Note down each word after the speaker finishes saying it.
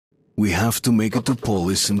We have to make it to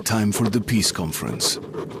Polis in time for the peace conference.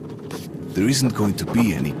 There isn't going to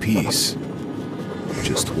be any peace.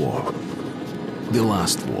 Just war. The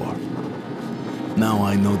last war. Now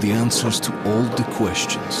I know the answers to all the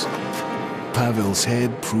questions. Pavel's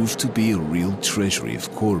head proved to be a real treasury of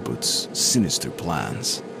Korbut's sinister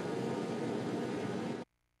plans.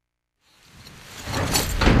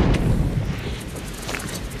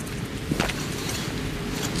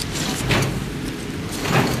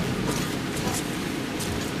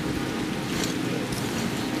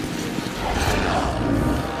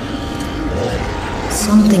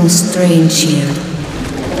 Something strange here.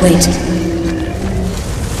 Wait.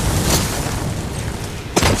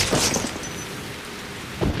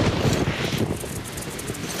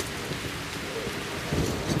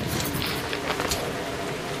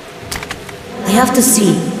 I have to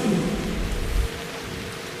see.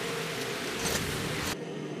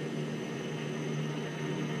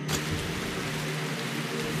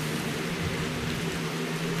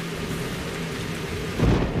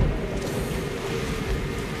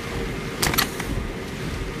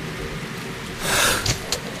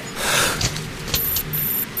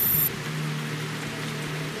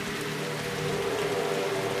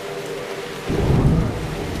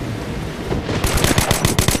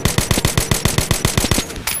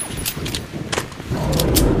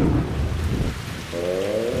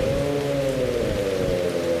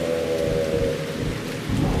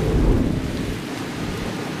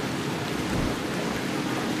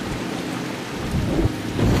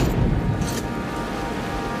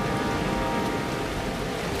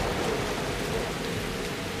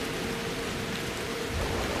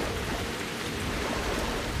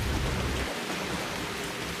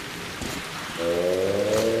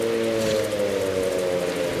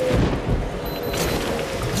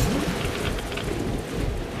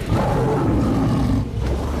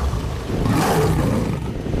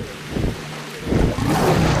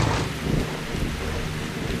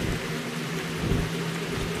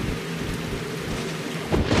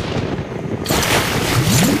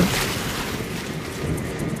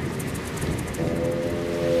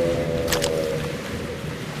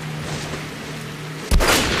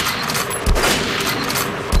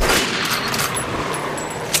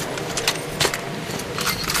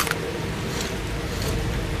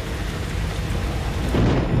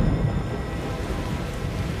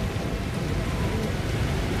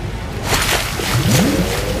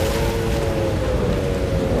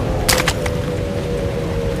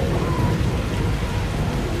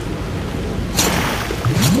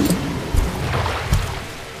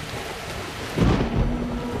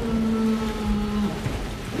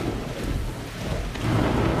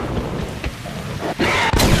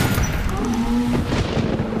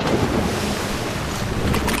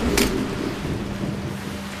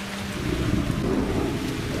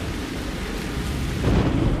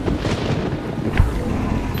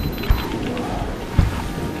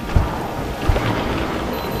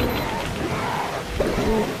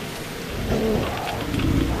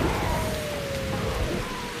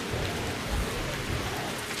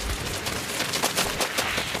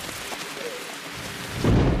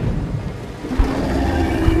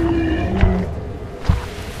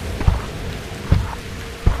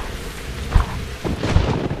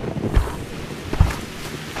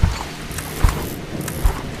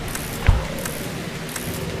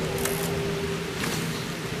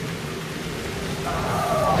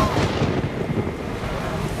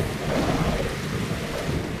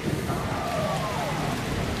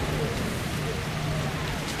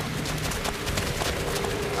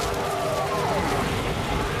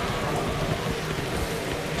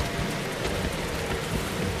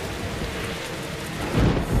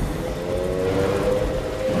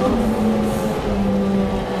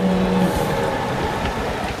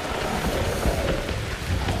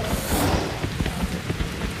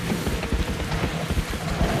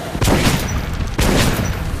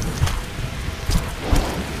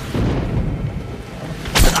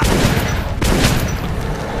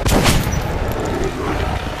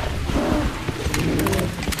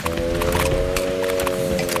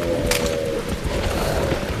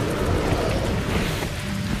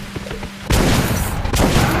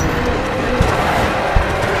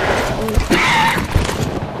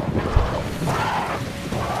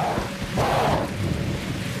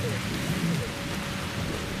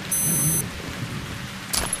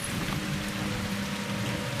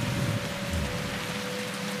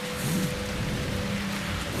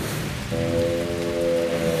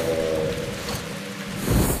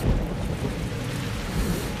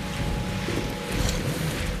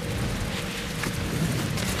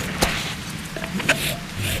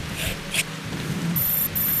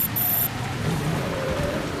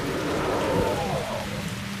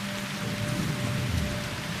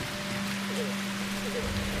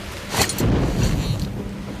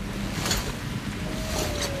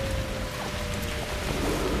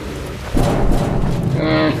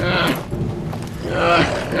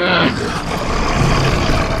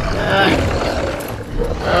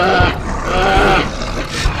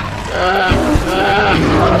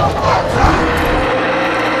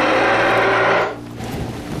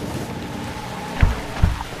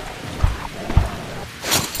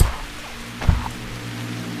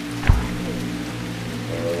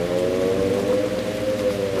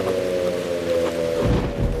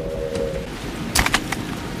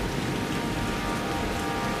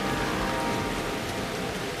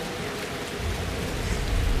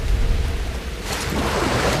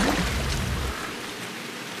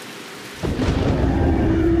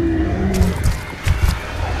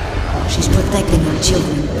 She's protecting her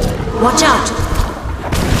children. Watch out!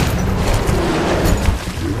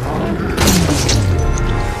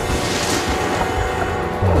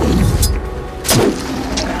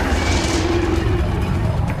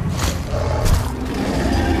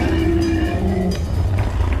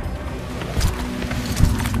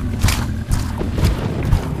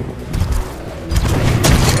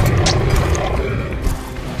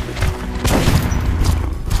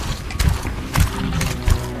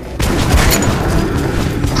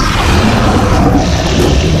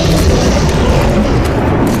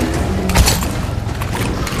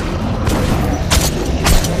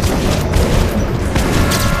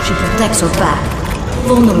 Protects her back.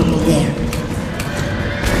 Vulnerable there.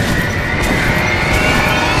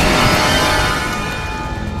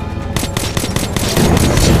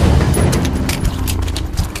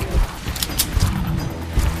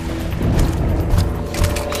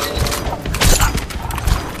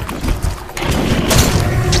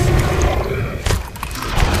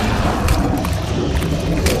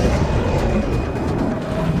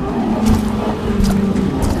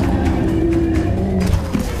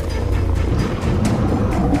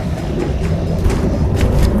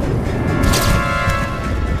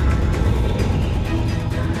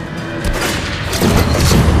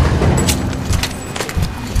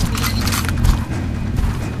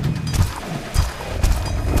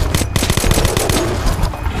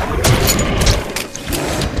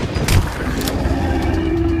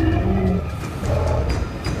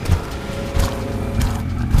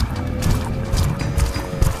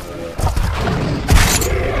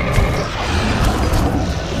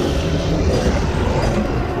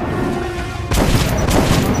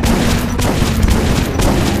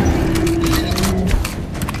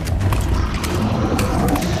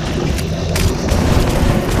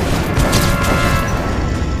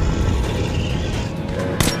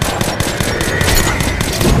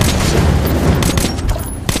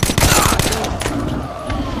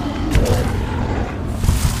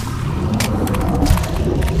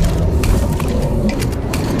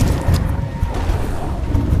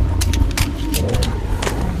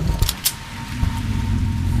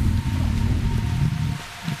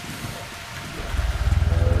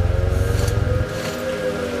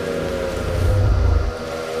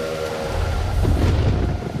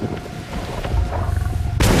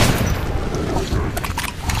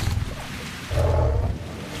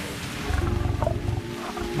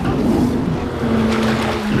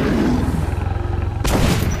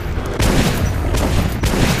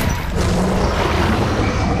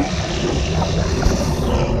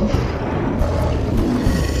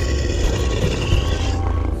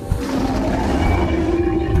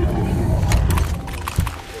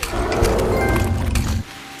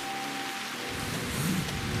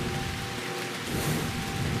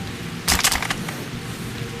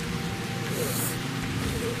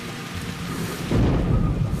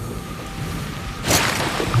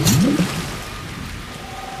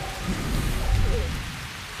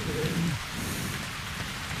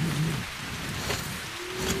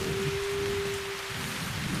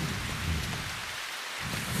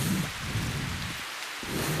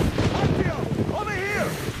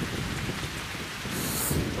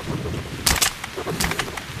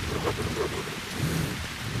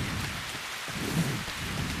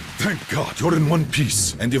 Thank God, you're in one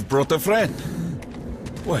piece, and you've brought a friend.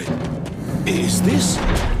 Wait, is this...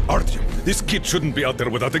 Artyom, this kid shouldn't be out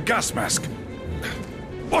there without a gas mask.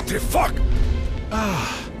 What the fuck?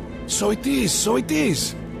 Ah, so it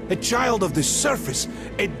is. A child of the surface,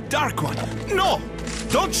 a dark one. No!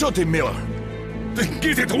 Don't shoot him, Miller! Then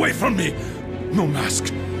get it away from me! No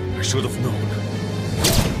mask. I should have known.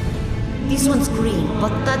 This one's green,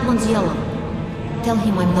 but that one's yellow. Tell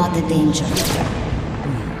him I'm not a danger.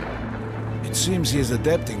 It seems he is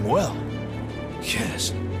adapting well.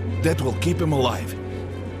 Yes, that will keep him alive.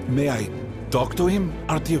 May I talk to him,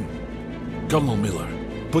 Artyom? Colonel Miller,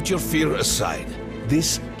 put your fear aside.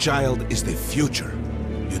 This child is the future.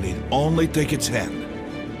 You need only take its hand.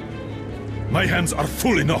 My hands are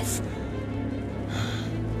full enough.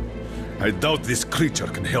 I doubt this creature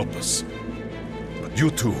can help us. But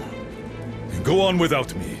you two, go on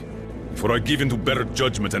without me, before I give in to better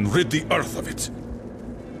judgment and rid the Earth of it.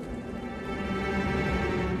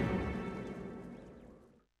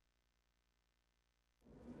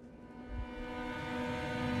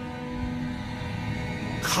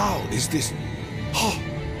 How is this?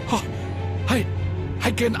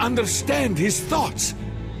 I can understand his thoughts.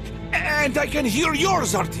 And I can hear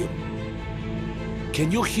yours, Artyom.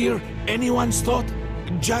 Can you hear anyone's thought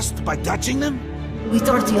just by touching them? With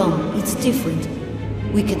Artyom, it's different.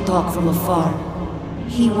 We can talk from afar.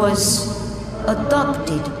 He was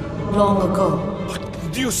adopted long ago.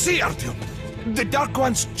 Do you see, Artyom? The Dark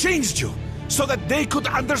Ones changed you so that they could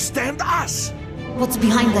understand us. What's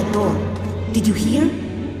behind that door? Did you hear?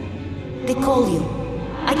 They call you.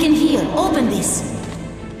 I can hear. Open this.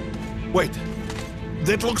 Wait.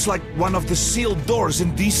 That looks like one of the sealed doors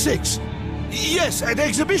in D6. Yes, at the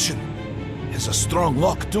exhibition. Has a strong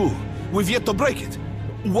lock, too. We've yet to break it.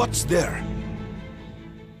 What's there?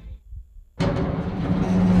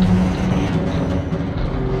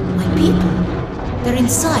 My people. They're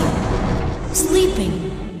inside. Sleeping.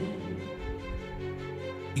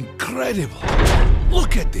 Incredible.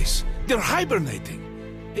 Look at this. They're hibernating.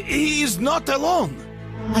 He is not alone.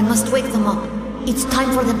 I must wake them up. It's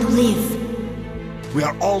time for them to leave. We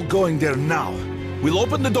are all going there now. We'll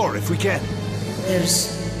open the door if we can.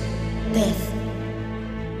 There's death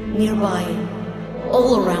nearby,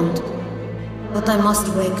 all around. But I must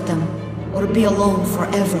wake them, or be alone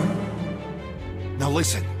forever. Now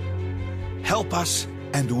listen. Help us,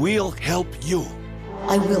 and we'll help you.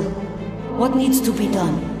 I will. What needs to be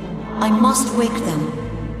done? I must wake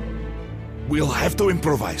them. We'll have to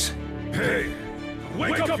improvise. Hey!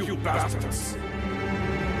 Wake up, you bastards!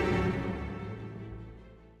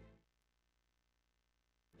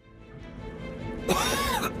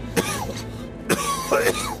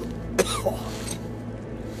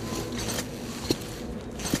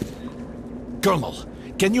 Colonel,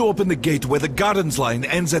 can you open the gate where the Gardens line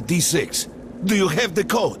ends at D6? Do you have the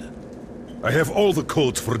code? I have all the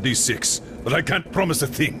codes for D6, but I can't promise a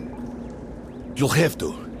thing. You'll have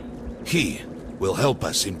to. He will help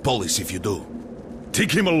us in Polis if you do.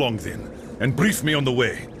 Take him along then, and brief me on the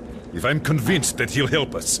way. If I'm convinced that he'll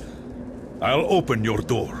help us, I'll open your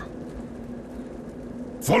door.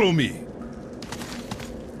 Follow me.